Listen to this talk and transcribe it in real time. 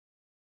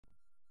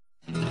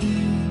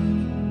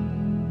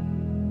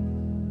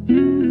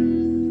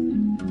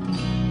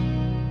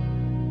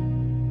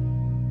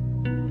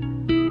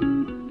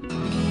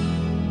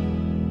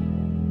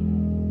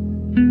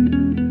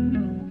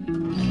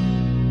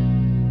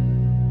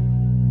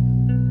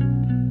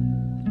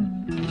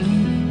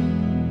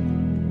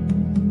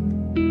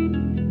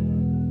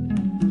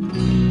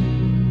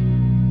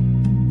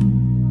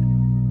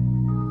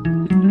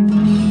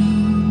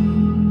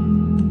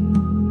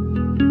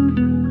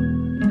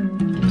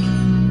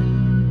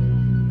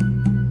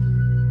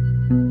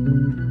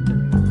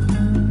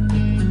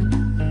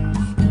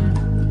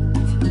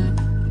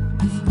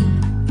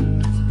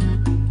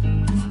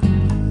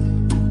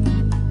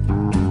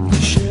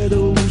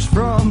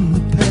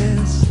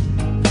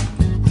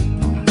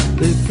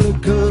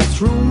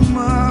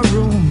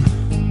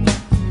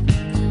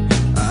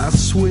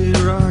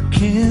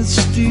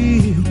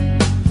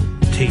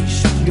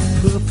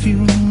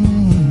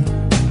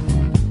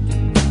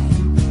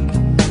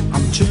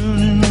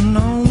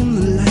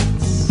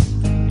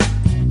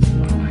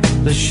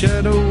The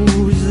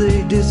shadows,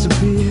 they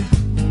disappear.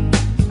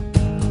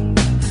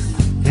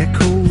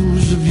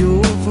 Echoes of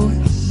your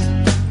voice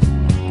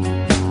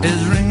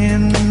is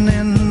ringing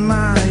in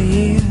my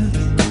ears.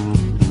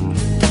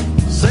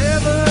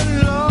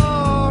 7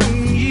 long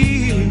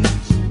years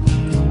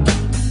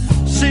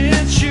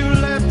since you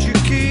left your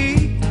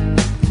key.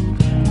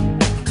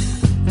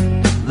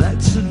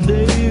 That's the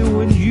day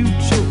when you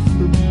took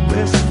the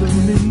best of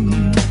me.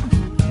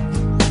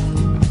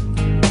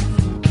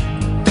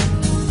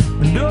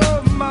 And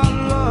oh, my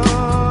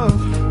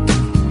love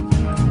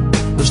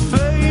has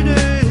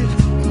faded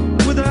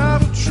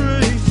without a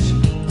trace.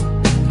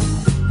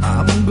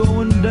 I'm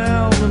going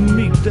down to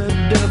meet that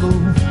devil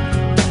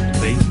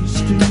face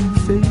to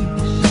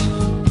face.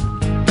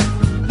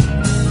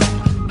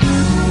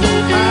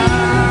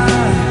 I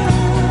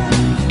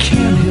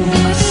can't help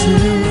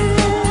myself.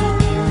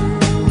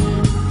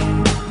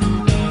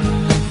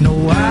 No,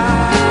 I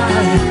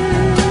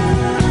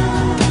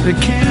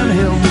can't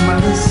help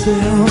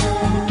myself.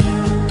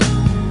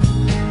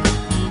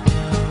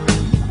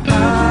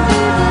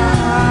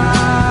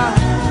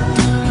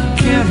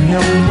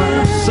 Help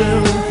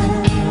myself.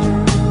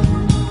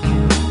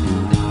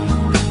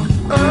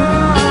 I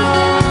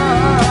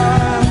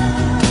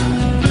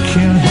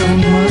can't help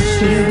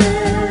myself.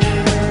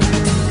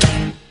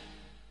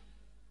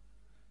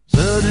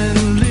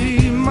 Suddenly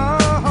my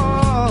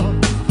heart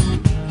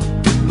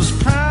was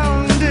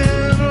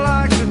pounding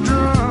like a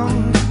drum.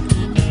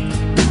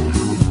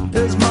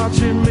 It's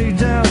marching me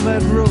down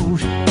that road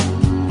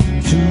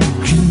to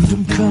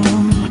kingdom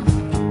come.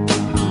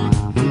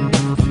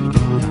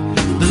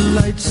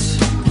 Lights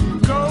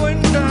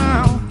going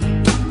down,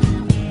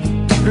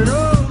 and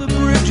all the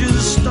bridges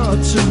start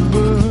to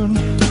burn.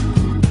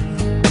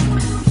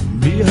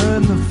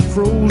 Behind the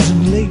frozen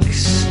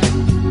lakes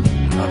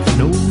of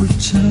no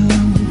return,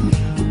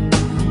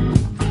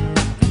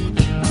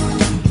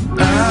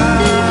 I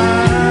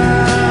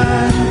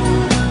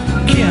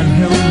can't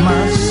help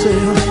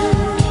myself.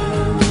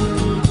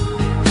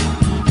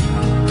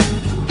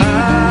 I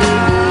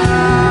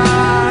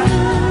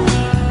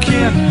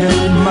can't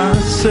help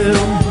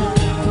myself.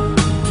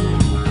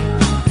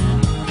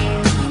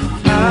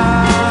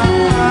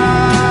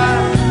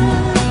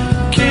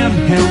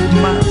 Help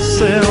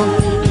myself.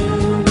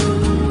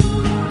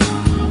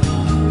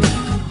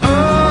 Oh,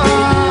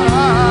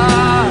 I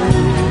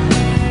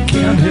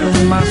can't help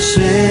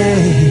myself.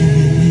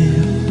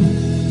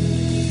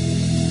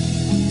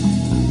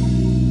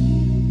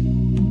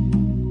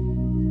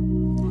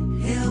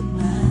 Help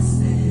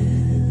myself.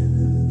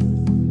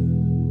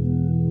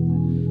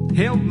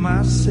 Help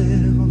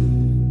myself.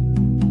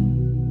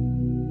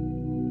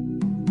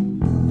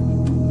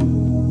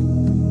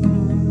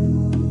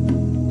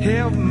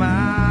 Help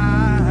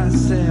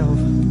myself.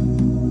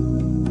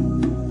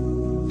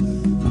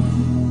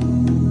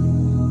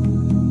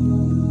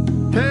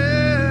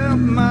 Help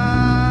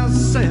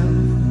myself.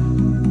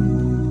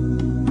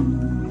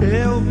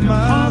 Help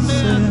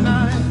myself.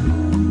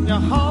 You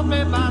haunt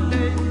me by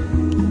day,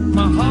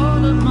 my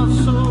heart and my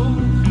soul,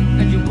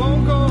 and you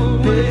won't go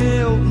away.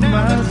 Help now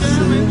myself. The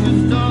damage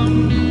is done.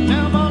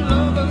 Now my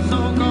love is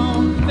all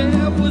gone.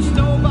 There was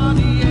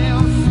nobody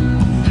else.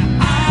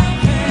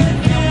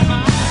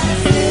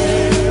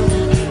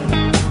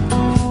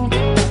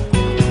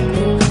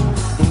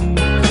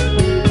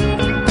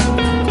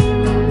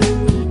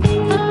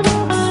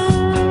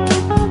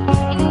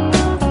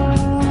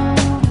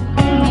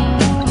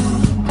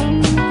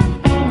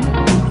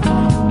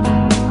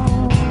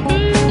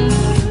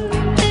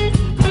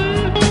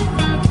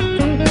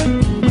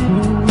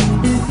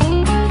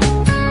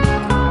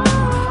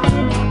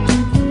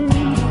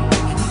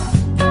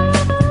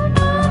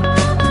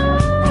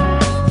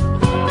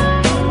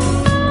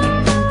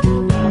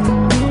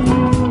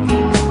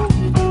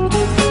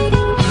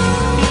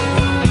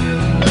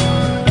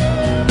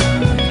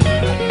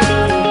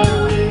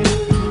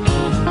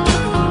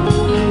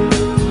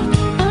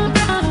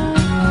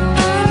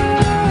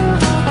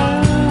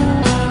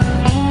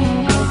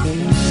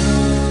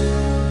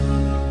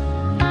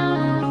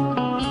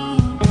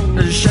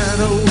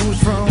 Shadows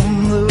from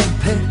the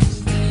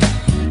past,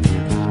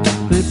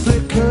 they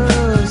flicker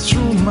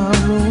through my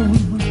room.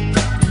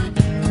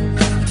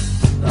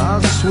 I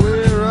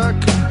swear I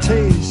can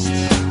taste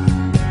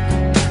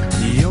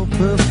your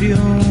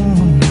perfume.